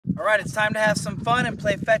All right, it's time to have some fun and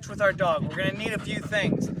play fetch with our dog. We're gonna need a few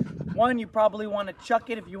things. One, you probably wanna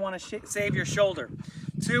chuck it if you wanna save your shoulder.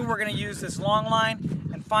 Two, we're gonna use this long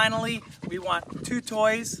line. And finally, we want 2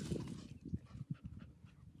 toys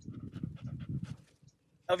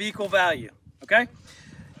of equal value, okay?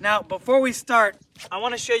 Now, before we start, I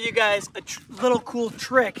wanna show you guys a little cool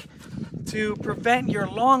trick to prevent your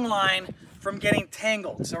long line from getting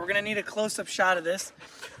tangled. So we're gonna need a close-up shot of this.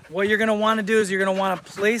 What you're gonna wanna do is you're gonna wanna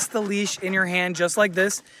place the leash in your hand just like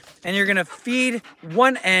this, and you're gonna feed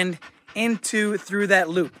one end through that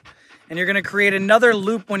loop. And you're gonna create another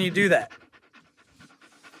loop when you do that.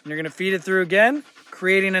 And you're gonna feed it through again,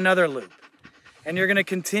 creating another loop. And you're gonna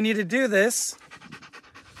continue to do this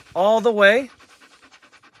all the way.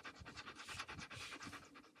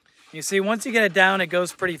 You see, once you get it down, it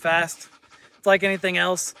goes pretty fast. It's like anything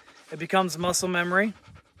else. It becomes muscle memory.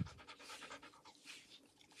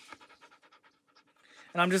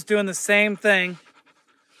 And I'm just doing the same thing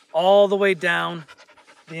all the way down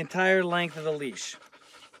the entire length of the leash.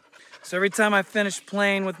 So every time I finish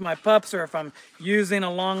playing with my pups, or if I'm using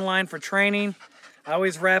a long line for training, I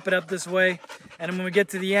always wrap it up this way. And then when we get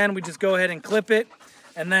to the end, we just go ahead and clip it.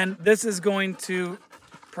 And then this is going to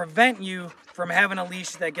prevent you from having a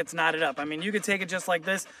leash that gets knotted up. I mean, you could take it just like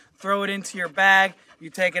this, throw it into your bag, you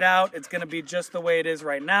take it out, it's gonna be just the way it is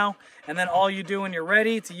right now. And then all you do when you're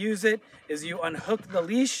ready to use it is you unhook the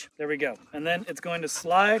leash, there we go. And then it's going to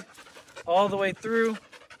slide all the way through,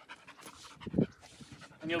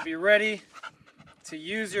 and you'll be ready to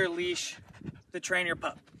use your leash to train your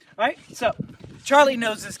pup. All right, so Charlie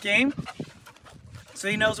knows this game, so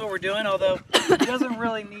he knows what we're doing, although he doesn't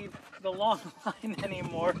really need the long line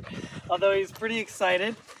anymore, although he's pretty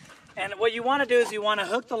excited. And what you want to do is you want to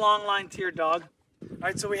hook the long line to your dog. All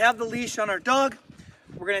right, so we have the leash on our dog.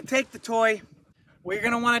 We're going to take the toy. What you're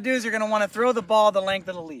going to want to do is you're going to want to throw the ball the length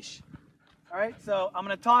of the leash. All right, so I'm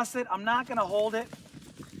going to toss it. I'm not going to hold it.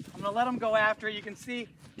 I'm going to let him go after it. You can see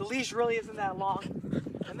the leash really isn't that long.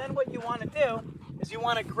 And then what you want to do is you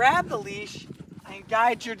want to grab the leash and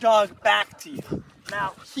guide your dog back to you.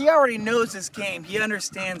 Now, he already knows this game. He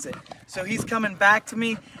understands it. So he's coming back to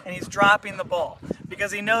me and he's dropping the ball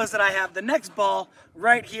because he knows that I have the next ball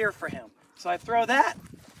right here for him. So I throw that,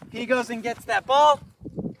 he goes and gets that ball.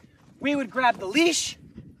 We would grab the leash,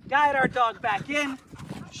 guide our dog back in,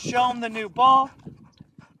 show him the new ball.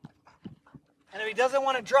 And if he doesn't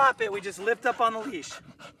want to drop it, we just lift up on the leash.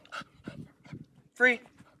 Free.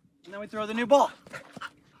 And then we throw the new ball.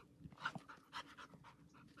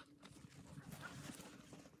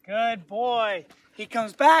 Good boy. He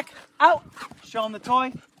comes back, out, show him the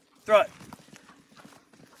toy, throw it.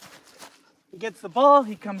 He gets the ball,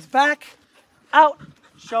 he comes back, out,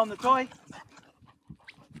 show him the toy.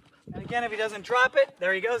 And again, if he doesn't drop it,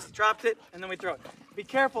 there he goes, he dropped it, and then we throw it. Be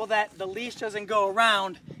careful that the leash doesn't go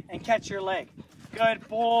around and catch your leg. Good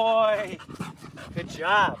boy. Good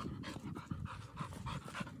job.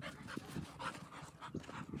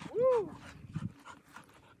 Woo.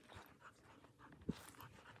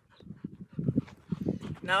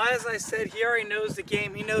 Now, as I said, he already knows the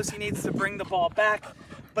game. He knows he needs to bring the ball back.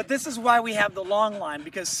 But this is why we have the long line,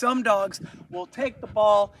 because some dogs will take the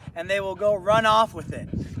ball and they will go run off with it.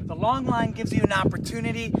 The long line gives you an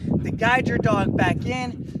opportunity to guide your dog back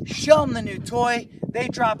in, show them the new toy, they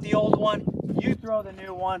drop the old one, you throw the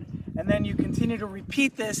new one, and then you continue to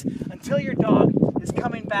repeat this until your dog is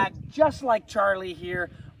coming back just like Charlie here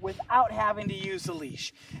without having to use the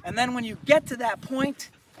leash. And then when you get to that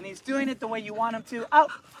point, and he's doing it the way you want him to,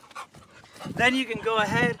 out, then you can go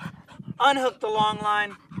ahead, unhook the long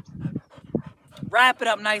line, wrap it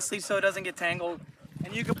up nicely so it doesn't get tangled,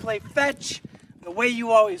 and you can play fetch the way you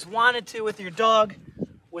always wanted to with your dog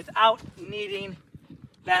without needing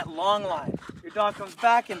that long line. Your dog comes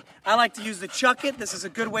back, and I like to use the chuck it. This is a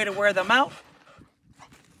good way to wear them out.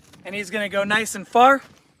 And he's gonna go nice and far.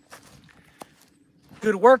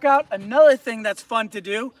 Good workout. Another thing that's fun to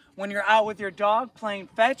do when you're out with your dog playing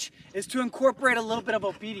fetch is to incorporate a little bit of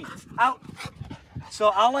obedience. Out. So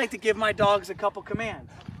I like to give my dogs a couple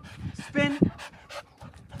commands. Spin,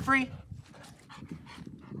 free.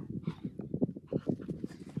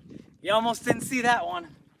 You almost didn't see that one.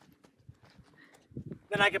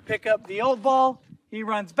 Then I can pick up the old ball. He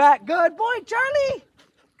runs back. Good boy, Charlie.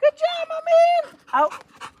 Good job, my man. Out.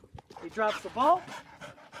 He drops the ball.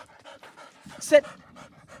 Sit.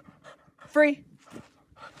 Free.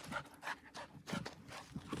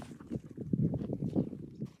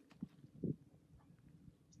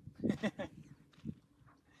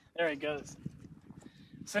 There it goes.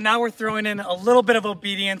 So now we're throwing in a little bit of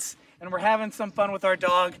obedience and we're having some fun with our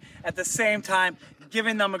dog at the same time,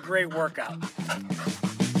 giving them a great workout.